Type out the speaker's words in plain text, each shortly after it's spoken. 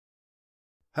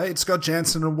Hey, it's Scott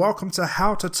Jansen and welcome to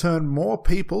How to Turn More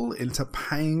People into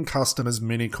Paying Customers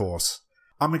mini course.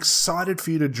 I'm excited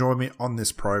for you to join me on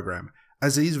this program,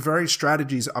 as these very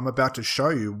strategies I'm about to show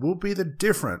you will be the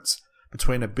difference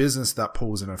between a business that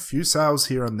pulls in a few sales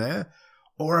here and there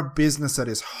or a business that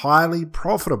is highly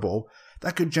profitable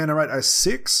that could generate a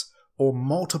or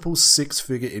multiple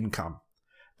six-figure income.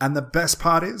 And the best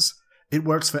part is, it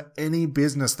works for any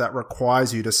business that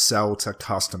requires you to sell to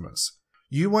customers.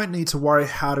 You won't need to worry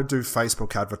how to do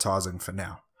Facebook advertising for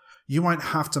now. You won't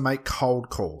have to make cold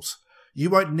calls. You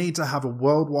won't need to have a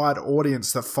worldwide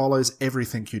audience that follows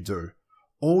everything you do.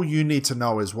 All you need to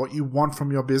know is what you want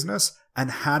from your business and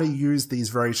how to use these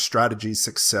very strategies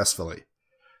successfully.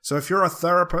 So if you're a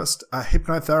therapist, a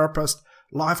hypnotherapist,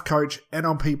 life coach,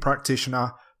 NLP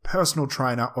practitioner, personal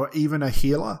trainer, or even a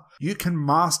healer, you can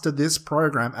master this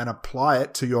program and apply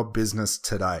it to your business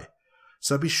today.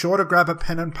 So be sure to grab a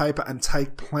pen and paper and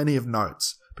take plenty of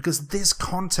notes, because this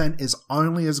content is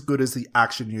only as good as the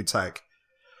action you take.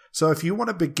 So if you want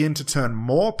to begin to turn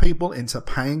more people into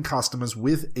paying customers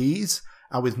with ease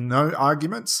and with no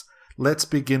arguments, let's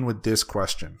begin with this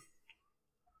question.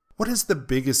 What is the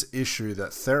biggest issue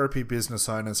that therapy business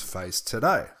owners face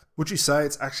today? Would you say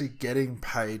it's actually getting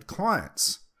paid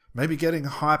clients? Maybe getting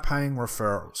high-paying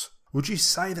referrals? Would you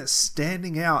say that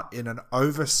standing out in an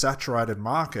oversaturated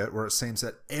market where it seems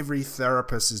that every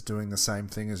therapist is doing the same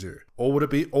thing as you? Or would it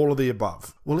be all of the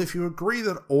above? Well, if you agree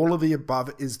that all of the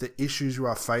above is the issues you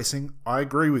are facing, I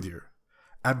agree with you.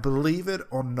 And believe it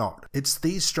or not, it's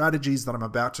these strategies that I'm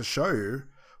about to show you,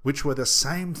 which were the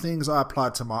same things I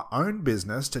applied to my own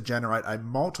business to generate a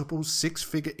multiple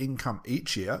six-figure income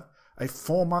each year, a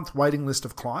 4-month waiting list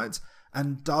of clients,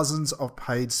 and dozens of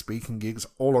paid speaking gigs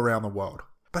all around the world.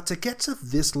 But to get to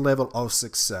this level of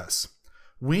success,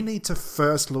 we need to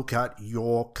first look at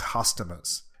your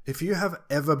customers. If you have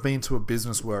ever been to a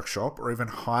business workshop or even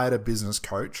hired a business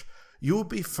coach, you will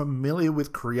be familiar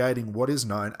with creating what is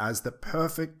known as the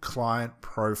perfect client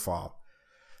profile.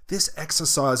 This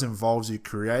exercise involves you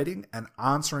creating and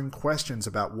answering questions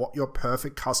about what your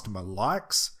perfect customer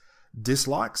likes,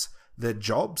 dislikes, their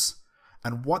jobs,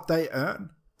 and what they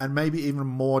earn, and maybe even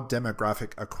more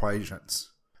demographic equations.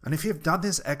 And if you've done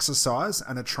this exercise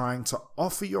and are trying to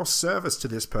offer your service to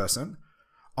this person,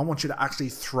 I want you to actually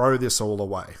throw this all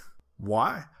away.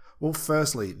 Why? Well,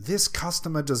 firstly, this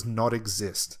customer does not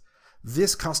exist.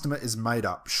 This customer is made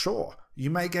up. Sure, you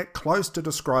may get close to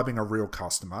describing a real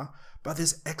customer, but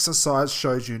this exercise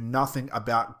shows you nothing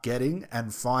about getting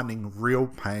and finding real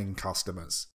paying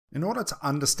customers. In order to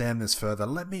understand this further,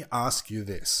 let me ask you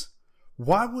this.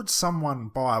 Why would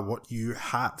someone buy what you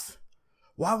have?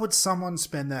 Why would someone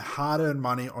spend their hard-earned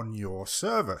money on your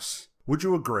service? Would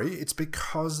you agree it's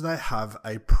because they have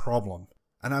a problem?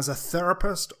 And as a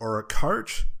therapist or a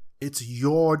coach, it's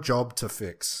your job to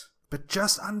fix. But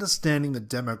just understanding the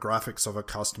demographics of a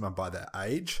customer by their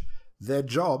age, their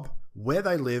job, where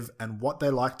they live, and what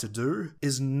they like to do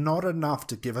is not enough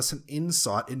to give us an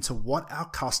insight into what our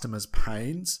customers'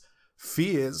 pains,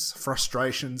 fears,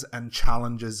 frustrations, and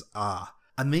challenges are.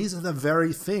 And these are the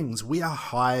very things we are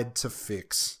hired to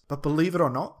fix. But believe it or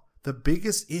not, the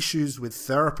biggest issues with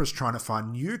therapists trying to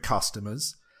find new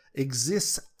customers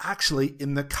exists actually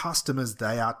in the customers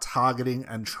they are targeting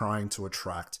and trying to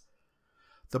attract.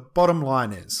 The bottom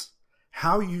line is,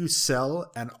 how you sell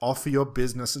and offer your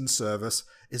business and service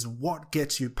is what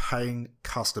gets you paying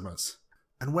customers.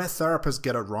 And where therapists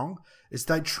get it wrong is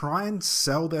they try and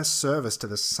sell their service to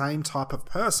the same type of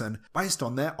person based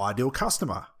on their ideal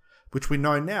customer, which we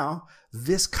know now,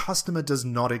 this customer does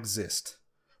not exist,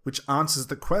 which answers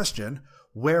the question,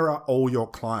 where are all your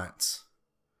clients?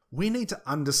 We need to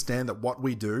understand that what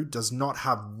we do does not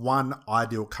have one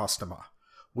ideal customer.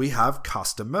 We have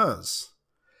customers.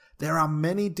 There are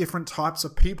many different types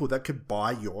of people that could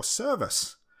buy your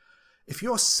service. If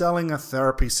you're selling a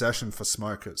therapy session for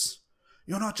smokers,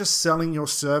 you're not just selling your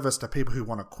service to people who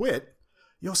want to quit,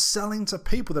 you're selling to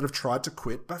people that have tried to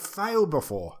quit but failed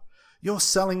before. You're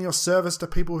selling your service to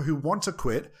people who want to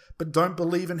quit but don't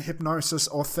believe in hypnosis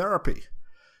or therapy.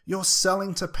 You're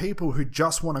selling to people who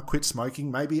just want to quit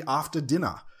smoking maybe after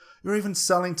dinner. You're even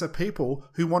selling to people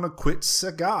who want to quit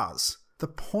cigars. The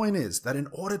point is that in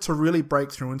order to really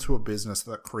break through into a business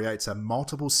that creates a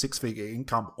multiple six-figure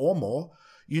income or more,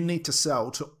 you need to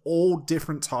sell to all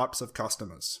different types of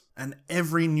customers. And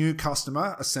every new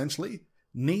customer, essentially,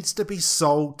 needs to be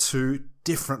sold to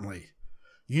differently.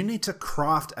 You need to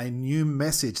craft a new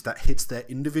message that hits their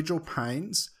individual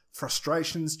pains,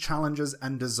 frustrations, challenges,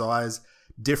 and desires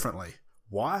differently.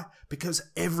 Why? Because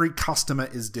every customer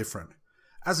is different.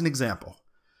 As an example,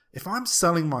 If I'm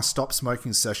selling my stop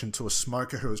smoking session to a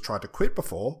smoker who has tried to quit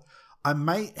before, I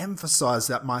may emphasize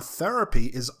that my therapy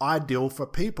is ideal for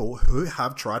people who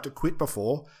have tried to quit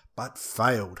before but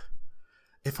failed.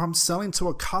 If I'm selling to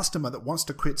a customer that wants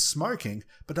to quit smoking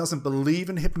but doesn't believe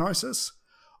in hypnosis,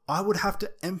 I would have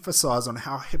to emphasize on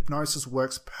how hypnosis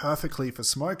works perfectly for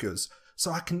smokers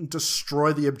so I can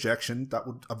destroy the objection that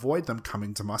would avoid them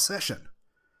coming to my session.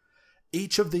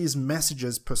 Each of these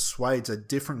messages persuades a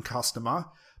different customer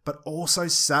but also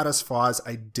satisfies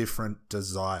a different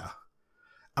desire.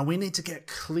 And we need to get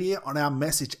clear on our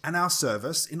message and our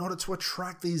service in order to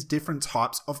attract these different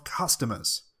types of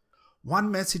customers.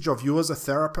 One message of you as a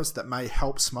therapist that may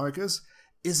help smokers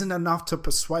isn't enough to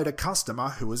persuade a customer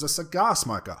who is a cigar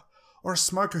smoker or a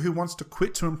smoker who wants to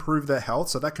quit to improve their health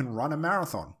so they can run a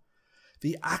marathon.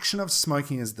 The action of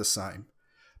smoking is the same,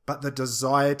 but the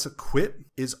desire to quit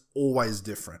is always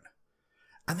different.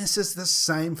 And this is the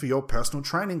same for your personal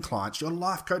training clients, your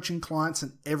life coaching clients,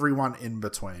 and everyone in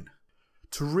between.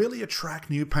 To really attract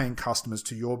new paying customers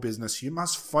to your business, you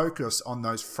must focus on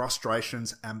those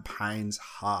frustrations and pains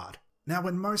hard. Now,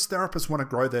 when most therapists want to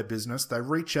grow their business, they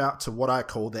reach out to what I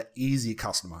call the easy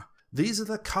customer. These are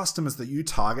the customers that you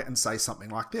target and say something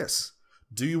like this: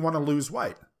 do you want to lose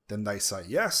weight? Then they say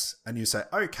yes, and you say,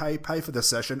 okay, pay for the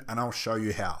session and I'll show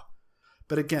you how.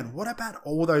 But again, what about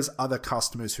all those other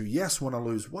customers who, yes, want to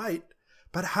lose weight,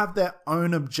 but have their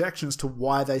own objections to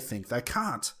why they think they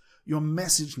can't? Your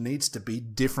message needs to be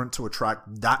different to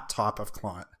attract that type of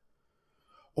client.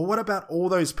 Or what about all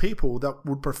those people that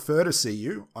would prefer to see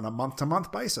you on a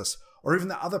month-to-month basis? Or even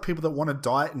the other people that want to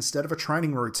diet instead of a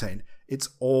training routine? It's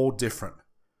all different.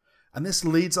 And this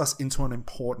leads us into an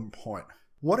important point.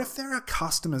 What if there are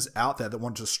customers out there that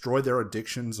want to destroy their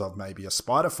addictions of maybe a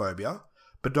spider phobia,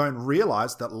 but don't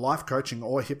realize that life coaching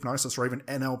or hypnosis or even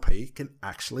NLP can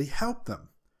actually help them?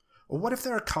 Or what if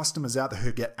there are customers out there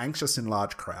who get anxious in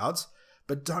large crowds,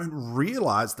 but don't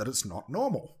realize that it's not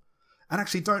normal? And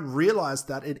actually don't realize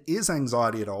that it is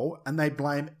anxiety at all, and they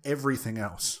blame everything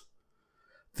else.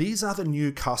 These are the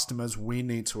new customers we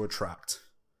need to attract.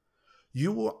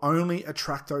 You will only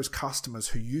attract those customers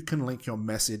who you can link your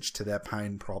message to their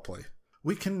pain properly.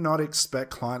 We cannot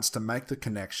expect clients to make the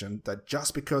connection that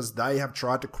just because they have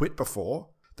tried to quit before,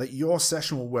 that your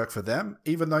session will work for them,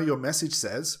 even though your message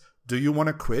says, do you want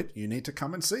to quit? You need to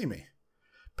come and see me.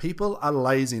 People are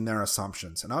lazy in their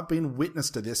assumptions, and I've been witness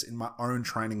to this in my own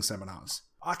training seminars.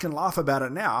 I can laugh about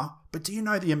it now, but do you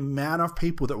know the amount of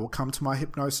people that will come to my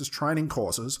hypnosis training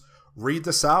courses, read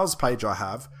the sales page I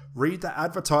have, read the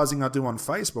advertising I do on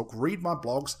Facebook, read my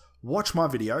blogs, watch my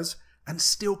videos, and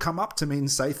still come up to me and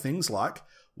say things like,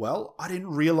 well, I didn't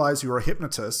realize you were a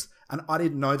hypnotist, and I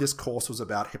didn't know this course was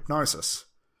about hypnosis.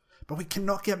 But we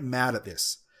cannot get mad at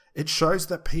this. It shows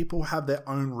that people have their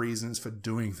own reasons for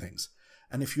doing things.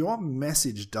 And if your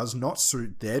message does not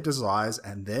suit their desires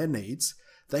and their needs,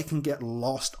 they can get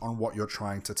lost on what you're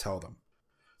trying to tell them.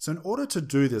 So in order to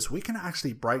do this, we can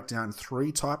actually break down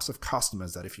 3 types of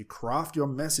customers that if you craft your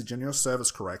message and your service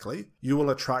correctly, you will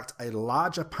attract a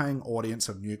larger paying audience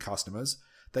of new customers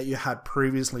that you had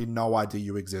previously no idea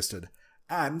you existed,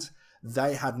 and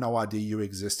they had no idea you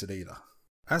existed either.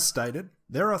 As stated,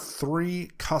 there are 3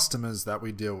 customers that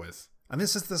we deal with, and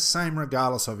this is the same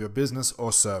regardless of your business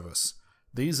or service.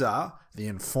 These are the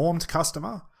informed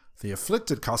customer, the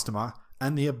afflicted customer,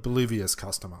 and the oblivious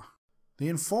customer. The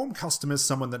informed customer is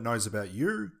someone that knows about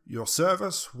you, your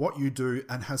service, what you do,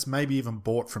 and has maybe even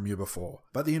bought from you before.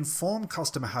 But the informed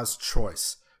customer has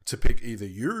choice to pick either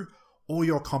you or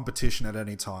your competition at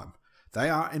any time. They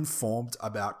are informed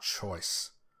about choice.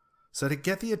 So to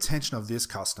get the attention of this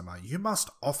customer, you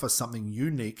must offer something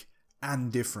unique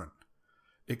and different.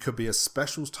 It could be a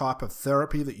special type of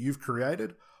therapy that you've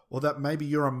created, or that maybe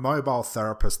you're a mobile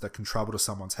therapist that can travel to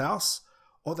someone's house,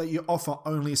 or that you offer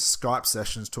only Skype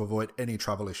sessions to avoid any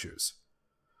travel issues.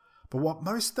 But what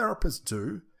most therapists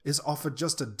do is offer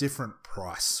just a different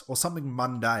price, or something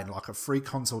mundane like a free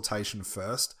consultation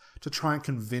first to try and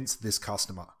convince this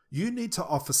customer. You need to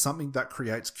offer something that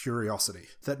creates curiosity,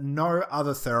 that no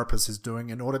other therapist is doing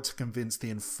in order to convince the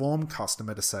informed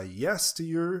customer to say yes to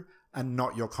you and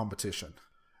not your competition.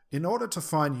 In order to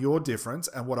find your difference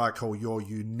and what I call your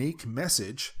unique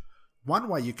message, one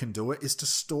way you can do it is to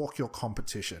stalk your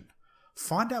competition.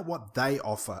 Find out what they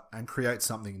offer and create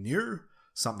something new,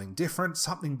 something different,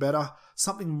 something better,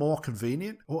 something more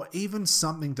convenient, or even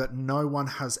something that no one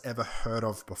has ever heard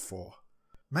of before.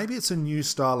 Maybe it's a new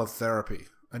style of therapy,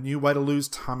 a new way to lose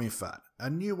tummy fat, a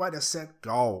new way to set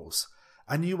goals,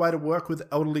 a new way to work with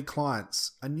elderly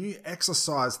clients, a new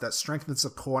exercise that strengthens the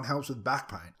core and helps with back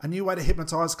pain, a new way to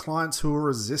hypnotize clients who are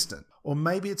resistant, or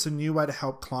maybe it's a new way to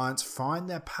help clients find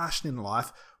their passion in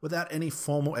life without any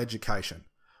formal education.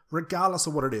 Regardless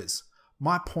of what it is,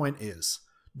 my point is,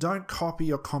 don't copy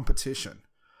your competition.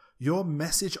 Your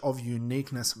message of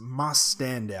uniqueness must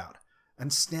stand out,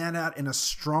 and stand out in a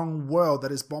strong world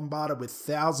that is bombarded with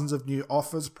thousands of new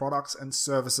offers, products, and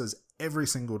services every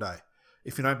single day.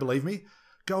 If you don't believe me,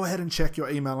 go ahead and check your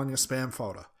email and your spam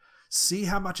folder. See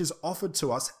how much is offered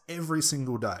to us every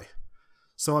single day.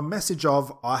 So a message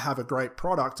of, I have a great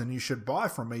product and you should buy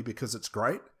from me because it's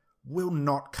great, will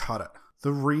not cut it.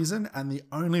 The reason, and the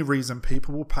only reason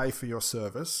people will pay for your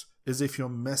service, is if your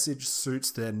message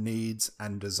suits their needs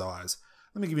and desires.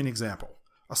 Let me give you an example.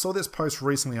 I saw this post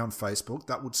recently on Facebook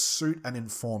that would suit an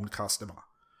informed customer.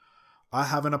 I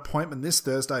have an appointment this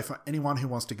Thursday for anyone who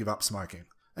wants to give up smoking.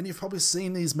 And you've probably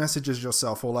seen these messages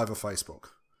yourself all over Facebook.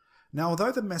 Now,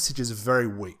 although the message is very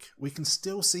weak, we can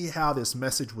still see how this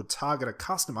message would target a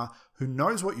customer who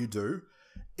knows what you do,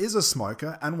 is a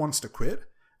smoker and wants to quit,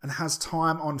 and has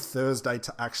time on Thursday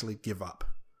to actually give up.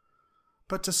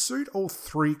 But to suit all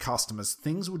three customers,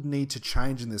 things would need to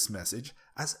change in this message,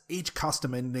 as each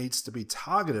customer needs to be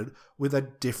targeted with a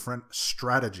different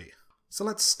strategy. So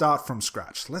let's start from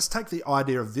scratch. Let's take the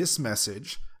idea of this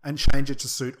message and change it to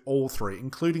suit all three,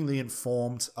 including the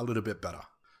informed a little bit better.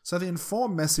 So the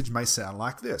informed message may sound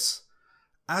like this.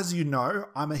 As you know,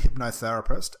 I'm a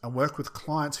hypnotherapist and work with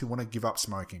clients who want to give up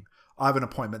smoking. I have an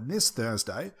appointment this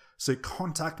Thursday, so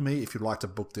contact me if you'd like to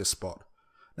book this spot.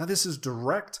 Now this is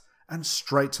direct and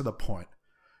straight to the point.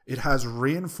 It has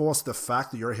reinforced the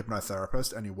fact that you're a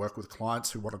hypnotherapist and you work with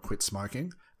clients who want to quit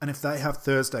smoking, and if they have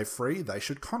Thursday free, they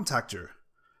should contact you.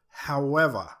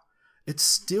 However, it's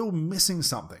still missing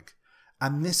something,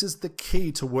 and this is the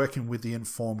key to working with the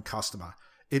informed customer.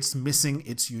 It's missing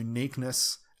its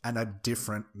uniqueness and a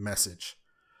different message.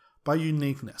 By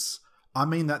uniqueness, I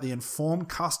mean that the informed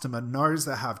customer knows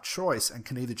they have choice and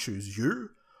can either choose you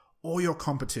or your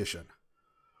competition.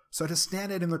 So to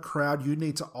stand out in the crowd, you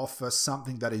need to offer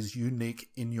something that is unique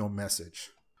in your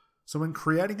message. So when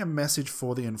creating a message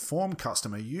for the informed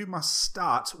customer, you must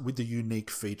start with the unique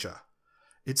feature.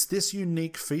 It's this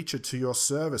unique feature to your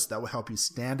service that will help you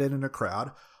stand out in a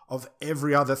crowd of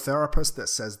every other therapist that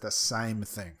says the same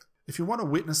thing. If you want to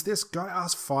witness this, go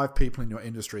ask 5 people in your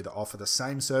industry that offer the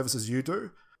same services you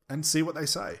do and see what they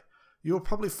say. You'll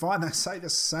probably find they say the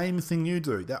same thing you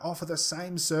do. They offer the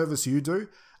same service you do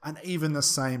and even the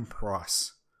same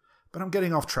price. But I'm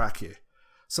getting off track here.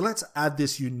 So let's add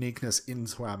this uniqueness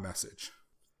into our message.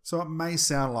 So it may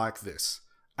sound like this.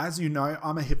 As you know,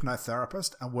 I'm a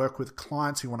hypnotherapist and work with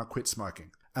clients who want to quit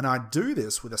smoking. And I do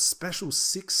this with a special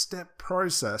 6-step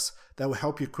process that will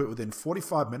help you quit within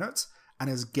 45 minutes and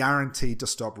is guaranteed to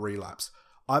stop relapse.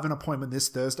 I have an appointment this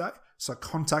Thursday, so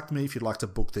contact me if you'd like to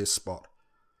book this spot.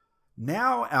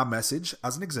 Now our message,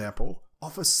 as an example,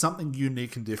 offers something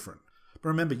unique and different. But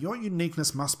remember, your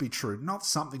uniqueness must be true, not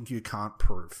something you can't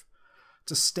prove.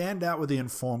 To stand out with the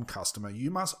informed customer,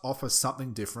 you must offer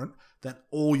something different than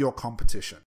all your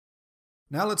competition.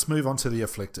 Now let's move on to the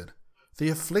afflicted. The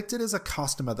afflicted is a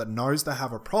customer that knows they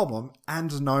have a problem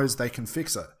and knows they can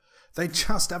fix it. They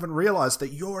just haven't realized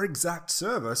that your exact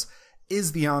service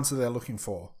is the answer they're looking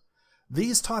for.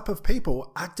 These type of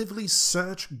people actively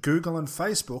search Google and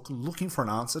Facebook looking for an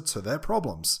answer to their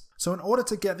problems. So in order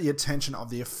to get the attention of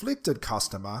the afflicted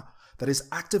customer that is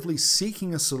actively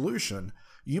seeking a solution,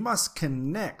 you must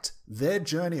connect their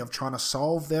journey of trying to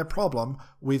solve their problem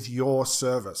with your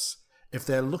service. If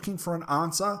they're looking for an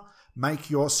answer, make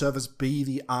your service be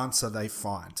the answer they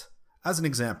find. As an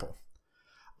example,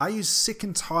 are you sick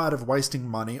and tired of wasting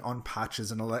money on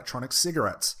patches and electronic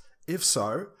cigarettes? If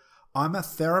so, I'm a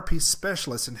therapy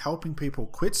specialist in helping people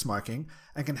quit smoking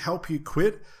and can help you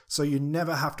quit so you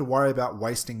never have to worry about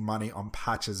wasting money on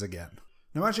patches again.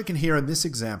 Now, as you can hear in this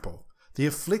example, the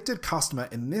afflicted customer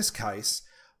in this case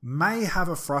may have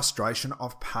a frustration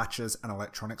of patches and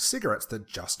electronic cigarettes that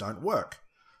just don't work.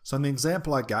 So in the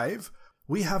example I gave,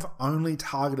 we have only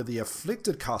targeted the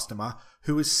afflicted customer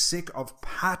who is sick of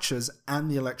patches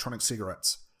and the electronic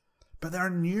cigarettes. But there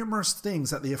are numerous things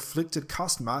that the afflicted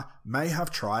customer may have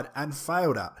tried and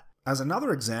failed at. As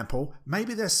another example,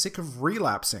 maybe they're sick of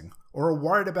relapsing or are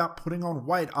worried about putting on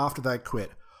weight after they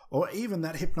quit, or even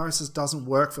that hypnosis doesn't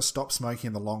work for stop smoking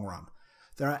in the long run.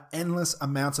 There are endless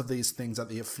amounts of these things that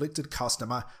the afflicted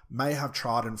customer may have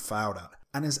tried and failed at,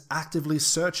 and is actively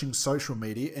searching social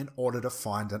media in order to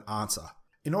find an answer.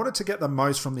 In order to get the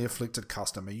most from the afflicted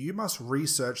customer, you must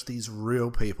research these real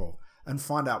people and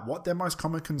find out what their most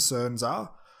common concerns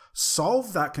are,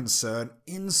 Solve that concern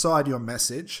inside your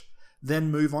message,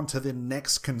 then move on to the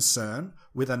next concern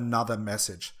with another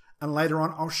message. And later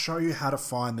on, I'll show you how to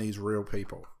find these real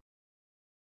people.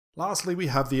 Lastly, we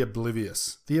have the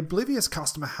oblivious. The oblivious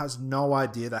customer has no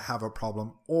idea they have a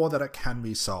problem or that it can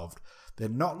be solved. They're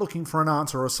not looking for an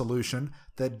answer or a solution.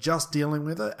 They're just dealing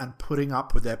with it and putting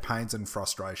up with their pains and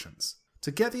frustrations.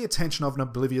 To get the attention of an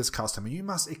oblivious customer, you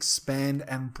must expand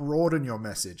and broaden your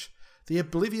message. The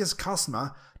oblivious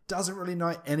customer doesn't really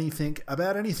know anything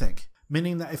about anything,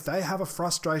 meaning that if they have a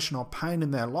frustration or pain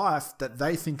in their life that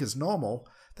they think is normal,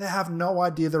 they have no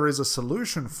idea there is a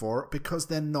solution for it because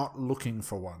they're not looking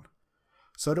for one.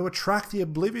 So to attract the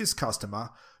oblivious customer,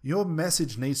 your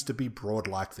message needs to be broad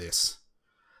like this.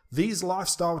 These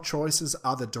lifestyle choices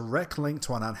are the direct link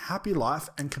to an unhappy life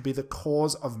and can be the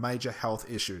cause of major health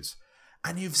issues.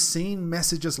 And you've seen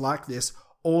messages like this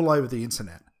all over the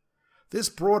internet. This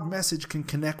broad message can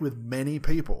connect with many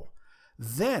people.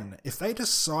 Then, if they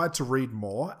decide to read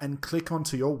more and click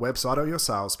onto your website or your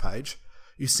sales page,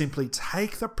 you simply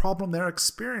take the problem they're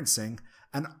experiencing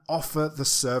and offer the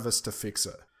service to fix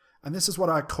it. And this is what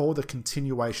I call the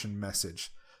continuation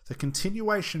message. The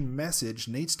continuation message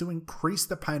needs to increase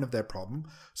the pain of their problem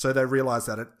so they realize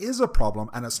that it is a problem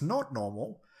and it's not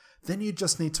normal. Then you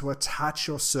just need to attach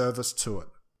your service to it.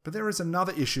 But there is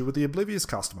another issue with the oblivious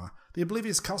customer. The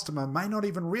oblivious customer may not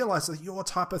even realize that your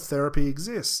type of therapy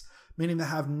exists, meaning they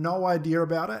have no idea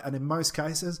about it and in most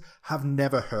cases have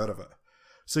never heard of it.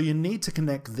 So you need to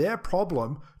connect their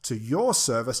problem to your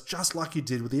service just like you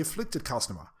did with the afflicted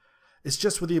customer. It's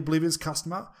just with the oblivious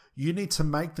customer, you need to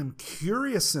make them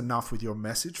curious enough with your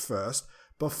message first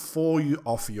before you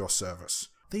offer your service.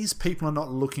 These people are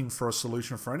not looking for a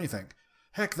solution for anything.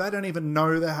 Heck, they don't even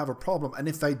know they have a problem, and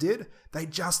if they did, they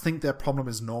just think their problem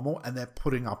is normal and they're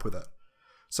putting up with it.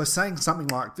 So saying something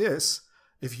like this,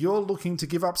 if you're looking to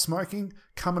give up smoking,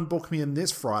 come and book me in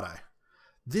this Friday.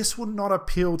 This will not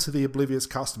appeal to the oblivious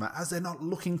customer as they're not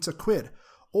looking to quit.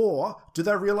 Or do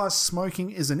they realize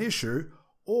smoking is an issue?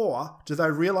 Or do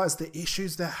they realize the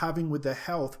issues they're having with their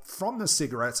health from the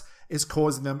cigarettes is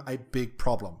causing them a big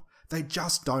problem? They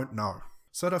just don't know.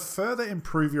 So to further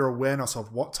improve your awareness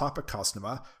of what type of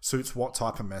customer suits what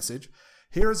type of message,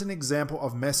 here is an example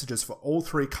of messages for all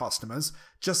three customers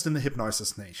just in the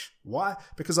hypnosis niche. Why?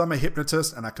 Because I'm a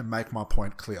hypnotist and I can make my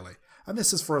point clearly. And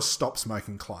this is for a stop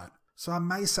smoking client. So I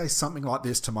may say something like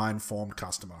this to my informed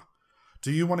customer.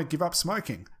 Do you want to give up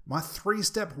smoking? My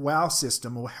 3-step WOW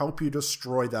system will help you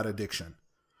destroy that addiction.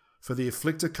 For the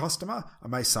afflicted customer, I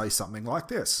may say something like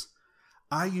this.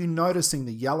 Are you noticing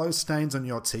the yellow stains on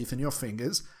your teeth and your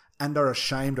fingers and are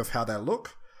ashamed of how they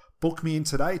look? Book me in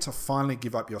today to finally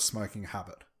give up your smoking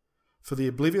habit. For the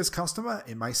oblivious customer,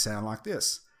 it may sound like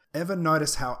this. Ever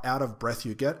notice how out of breath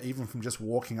you get even from just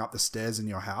walking up the stairs in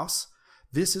your house?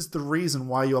 This is the reason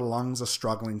why your lungs are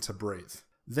struggling to breathe.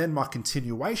 Then my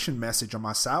continuation message on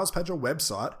my sales page or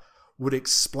website would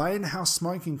explain how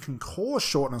smoking can cause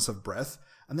shortness of breath,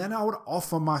 and then I would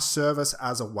offer my service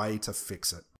as a way to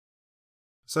fix it.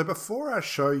 So before I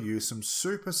show you some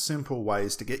super simple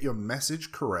ways to get your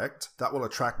message correct that will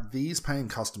attract these paying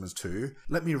customers to you,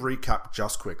 let me recap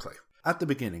just quickly. At the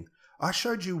beginning, I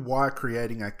showed you why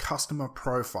creating a customer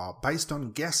profile based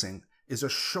on guessing is a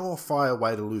surefire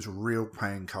way to lose real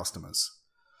paying customers.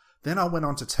 Then I went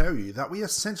on to tell you that we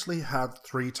essentially have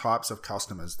 3 types of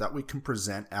customers that we can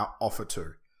present our offer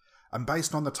to. And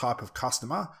based on the type of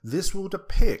customer, this will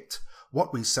depict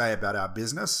what we say about our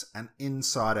business and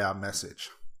inside our message.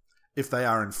 If they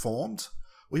are informed,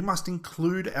 we must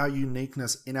include our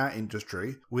uniqueness in our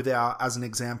industry with our, as an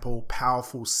example,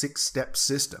 powerful 6-step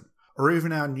system, or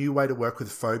even our new way to work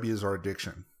with phobias or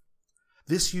addiction.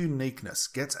 This uniqueness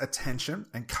gets attention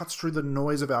and cuts through the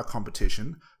noise of our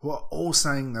competition who are all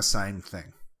saying the same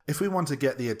thing. If we want to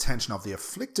get the attention of the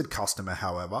afflicted customer,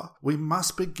 however, we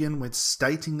must begin with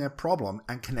stating their problem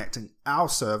and connecting our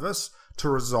service to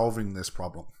resolving this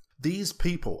problem. These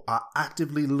people are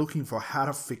actively looking for how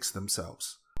to fix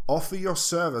themselves. Offer your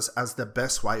service as the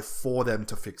best way for them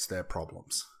to fix their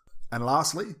problems. And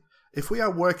lastly, if we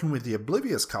are working with the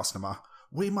oblivious customer,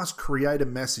 we must create a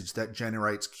message that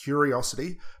generates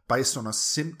curiosity based on a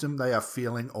symptom they are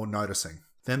feeling or noticing.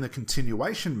 Then the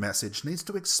continuation message needs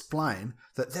to explain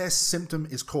that their symptom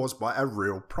is caused by a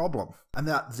real problem and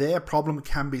that their problem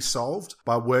can be solved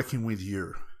by working with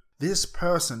you. This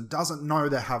person doesn't know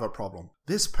they have a problem.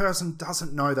 This person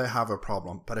doesn't know they have a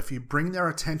problem, but if you bring their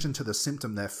attention to the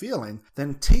symptom they're feeling,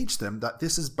 then teach them that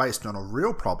this is based on a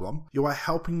real problem, you are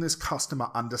helping this customer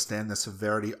understand the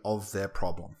severity of their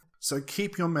problem. So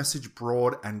keep your message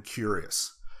broad and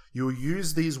curious. You'll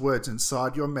use these words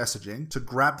inside your messaging to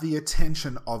grab the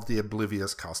attention of the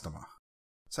oblivious customer.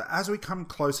 So as we come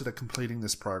closer to completing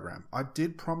this program, I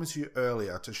did promise you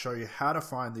earlier to show you how to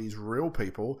find these real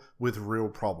people with real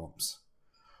problems.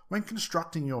 When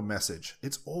constructing your message,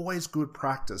 it's always good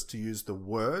practice to use the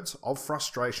words of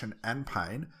frustration and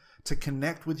pain to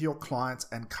connect with your clients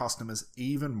and customers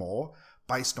even more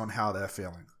based on how they're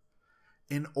feeling.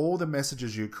 In all the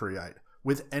messages you create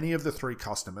with any of the 3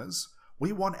 customers,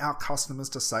 we want our customers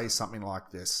to say something like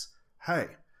this: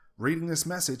 "Hey, reading this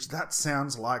message, that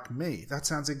sounds like me. That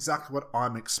sounds exactly what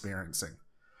I'm experiencing."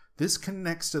 This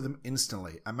connects to them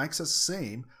instantly and makes us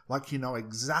seem like you know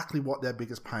exactly what their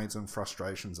biggest pains and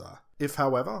frustrations are. If,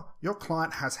 however, your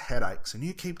client has headaches and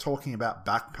you keep talking about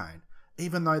back pain,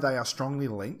 even though they are strongly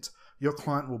linked, your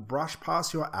client will brush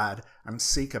past your ad and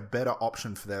seek a better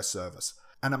option for their service,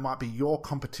 and it might be your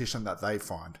competition that they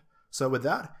find. So with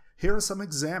that, here are some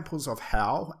examples of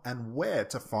how and where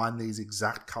to find these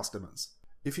exact customers.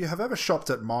 If you have ever shopped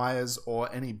at Myers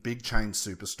or any big chain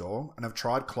superstore and have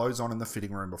tried clothes on in the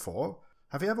fitting room before,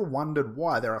 have you ever wondered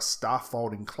why there are staff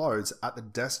folding clothes at the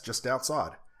desk just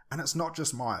outside? And it's not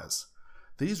just Myers.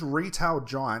 These retail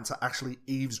giants are actually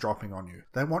eavesdropping on you.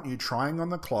 They want you trying on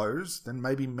the clothes, then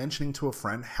maybe mentioning to a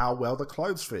friend how well the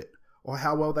clothes fit, or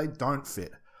how well they don't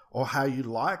fit, or how you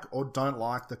like or don't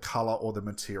like the color or the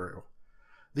material.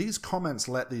 These comments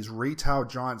let these retail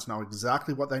giants know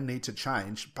exactly what they need to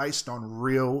change based on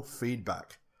real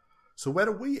feedback. So where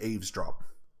do we eavesdrop?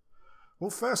 Well,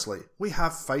 firstly, we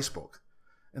have Facebook.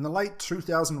 In the late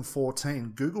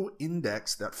 2014, Google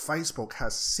indexed that Facebook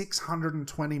has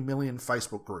 620 million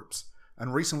Facebook groups.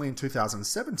 And recently in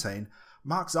 2017,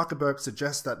 Mark Zuckerberg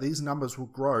suggests that these numbers will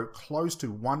grow close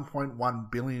to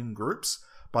 1.1 billion groups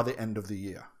by the end of the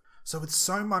year. So with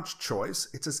so much choice,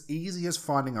 it's as easy as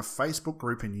finding a Facebook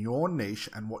group in your niche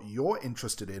and what you're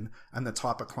interested in and the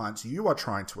type of clients you are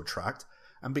trying to attract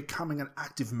and becoming an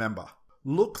active member.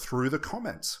 Look through the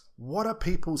comments. What are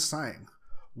people saying?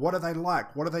 What do they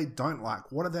like? What do they don't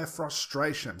like? What are their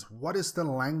frustrations? What is the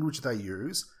language they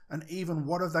use? And even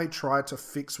what have they tried to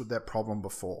fix with their problem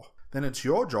before? Then it's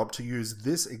your job to use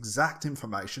this exact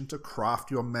information to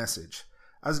craft your message.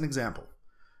 As an example,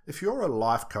 if you're a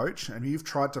life coach and you've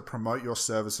tried to promote your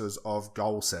services of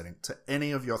goal setting to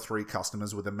any of your 3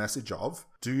 customers with a message of,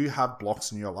 "Do you have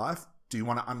blocks in your life? Do you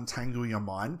want to untangle your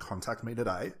mind? Contact me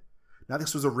today." Now,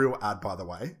 this was a real ad, by the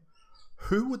way.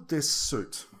 Who would this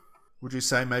suit? Would you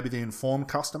say maybe the informed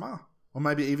customer? Or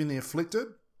maybe even the afflicted?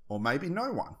 Or maybe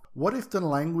no one? What if the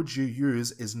language you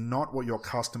use is not what your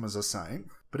customers are saying?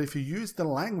 But if you use the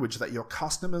language that your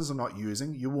customers are not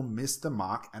using, you will miss the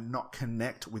mark and not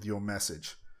connect with your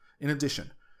message. In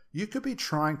addition, you could be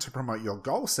trying to promote your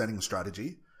goal-setting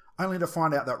strategy, only to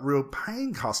find out that real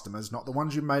paying customers, not the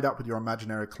ones you made up with your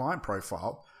imaginary client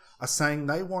profile, are saying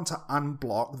they want to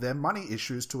unblock their money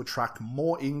issues to attract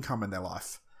more income in their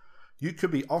life. You could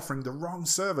be offering the wrong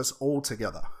service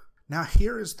altogether. Now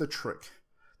here is the trick.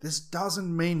 This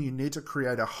doesn't mean you need to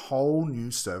create a whole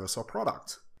new service or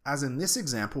product. As in this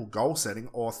example, goal setting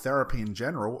or therapy in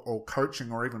general, or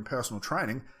coaching or even personal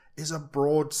training, is a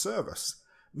broad service,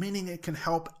 meaning it can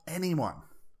help anyone.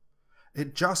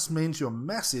 It just means your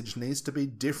message needs to be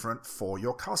different for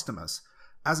your customers.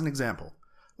 As an example,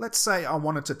 let's say I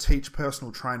wanted to teach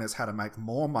personal trainers how to make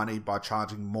more money by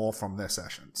charging more from their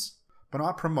sessions. But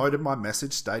I promoted my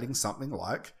message stating something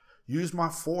like, "Use my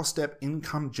 4-step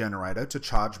income generator to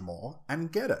charge more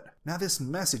and get it." Now this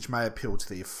message may appeal to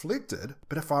the afflicted,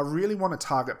 but if I really want to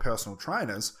target personal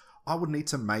trainers, I would need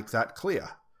to make that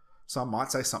clear. So I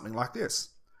might say something like this: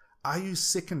 "Are you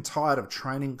sick and tired of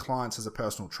training clients as a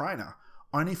personal trainer,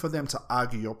 only for them to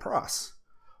argue your price?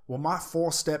 Well, my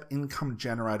 4-step income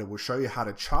generator will show you how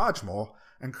to charge more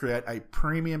and create a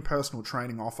premium personal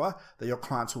training offer that your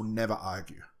clients will never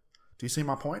argue." Do you see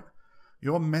my point?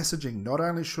 Your messaging not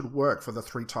only should work for the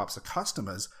 3 types of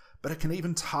customers, but it can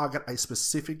even target a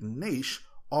specific niche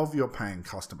of your paying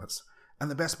customers. And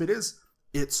the best bit is,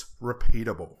 it's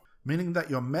repeatable, meaning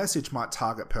that your message might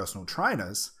target personal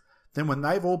trainers. Then when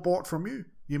they've all bought from you,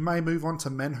 you may move on to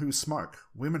men who smoke,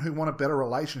 women who want a better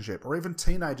relationship, or even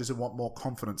teenagers who want more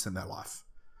confidence in their life.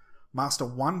 Master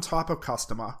one type of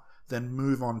customer, then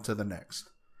move on to the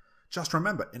next. Just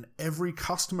remember, in every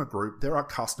customer group, there are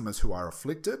customers who are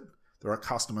afflicted, there are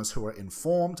customers who are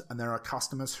informed, and there are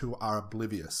customers who are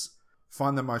oblivious.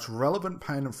 Find the most relevant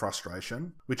pain and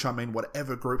frustration, which I mean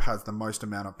whatever group has the most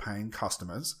amount of paying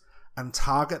customers, and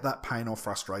target that pain or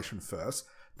frustration first,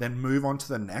 then move on to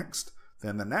the next,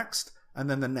 then the next, and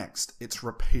then the next. It's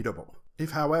repeatable.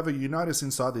 If, however, you notice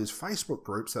inside these Facebook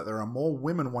groups that there are more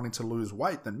women wanting to lose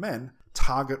weight than men,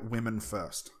 target women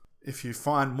first. If you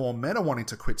find more men are wanting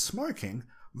to quit smoking,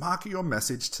 market your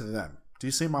message to them. Do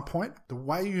you see my point? The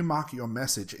way you market your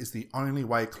message is the only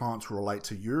way clients will relate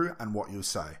to you and what you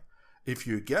say. If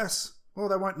you guess, well,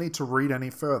 they won't need to read any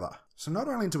further. So not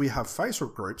only do we have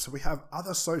Facebook groups, we have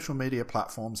other social media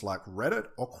platforms like Reddit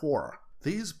or Quora.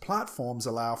 These platforms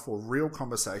allow for real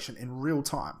conversation in real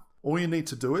time. All you need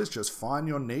to do is just find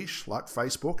your niche like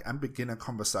Facebook and begin a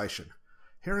conversation.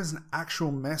 Here is an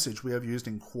actual message we have used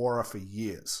in Quora for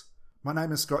years. My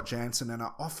name is Scott Jansen, and I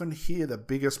often hear the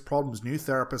biggest problems new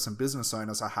therapists and business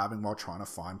owners are having while trying to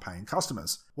find paying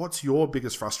customers. What's your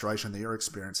biggest frustration that you're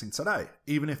experiencing today?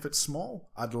 Even if it's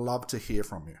small, I'd love to hear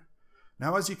from you.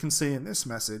 Now, as you can see in this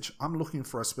message, I'm looking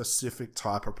for a specific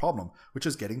type of problem, which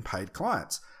is getting paid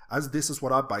clients, as this is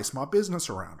what I base my business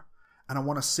around. And I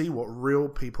want to see what real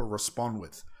people respond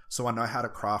with, so I know how to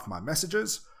craft my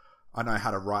messages, I know how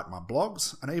to write my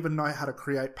blogs, and I even know how to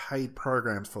create paid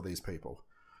programs for these people.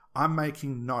 I'm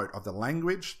making note of the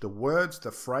language, the words,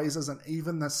 the phrases, and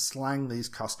even the slang these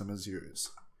customers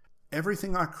use.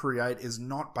 Everything I create is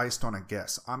not based on a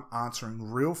guess. I'm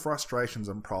answering real frustrations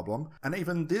and problems, and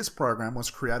even this program was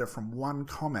created from one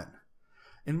comment.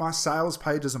 In my sales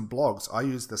pages and blogs, I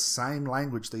use the same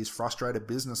language these frustrated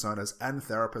business owners and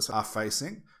therapists are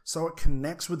facing, so it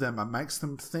connects with them and makes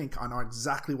them think I know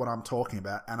exactly what I'm talking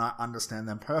about and I understand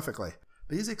them perfectly.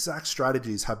 These exact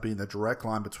strategies have been the direct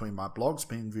line between my blogs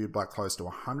being viewed by close to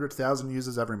 100,000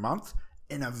 users every month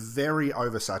in a very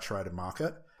oversaturated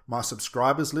market, my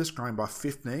subscribers list growing by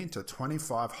 15 to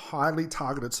 25 highly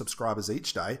targeted subscribers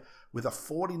each day with a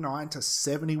 49 to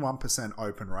 71%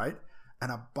 open rate, an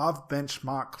above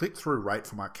benchmark click-through rate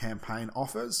for my campaign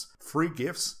offers, free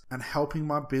gifts, and helping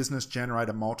my business generate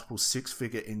a multiple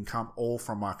six-figure income all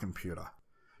from my computer.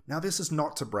 Now, this is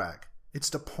not to brag. It's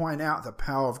to point out the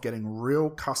power of getting real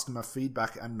customer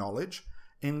feedback and knowledge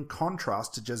in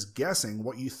contrast to just guessing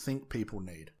what you think people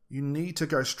need. You need to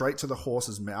go straight to the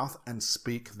horse's mouth and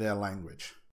speak their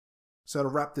language. So to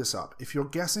wrap this up, if you're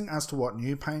guessing as to what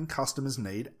new paying customers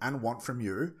need and want from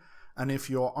you, and if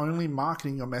you're only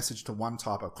marketing your message to one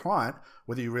type of client,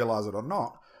 whether you realize it or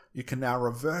not, you can now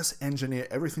reverse engineer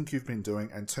everything you've been doing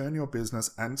and turn your business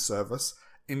and service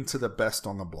into the best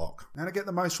on the block. Now, to get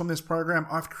the most from this program,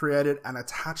 I've created and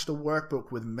attached a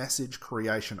workbook with message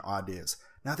creation ideas.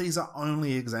 Now, these are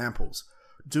only examples.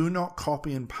 Do not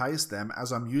copy and paste them,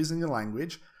 as I'm using the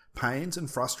language, pains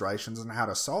and frustrations and how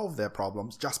to solve their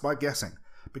problems just by guessing,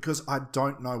 because I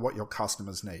don't know what your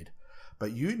customers need.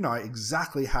 But you know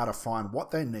exactly how to find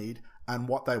what they need and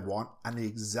what they want and the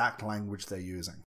exact language they're using.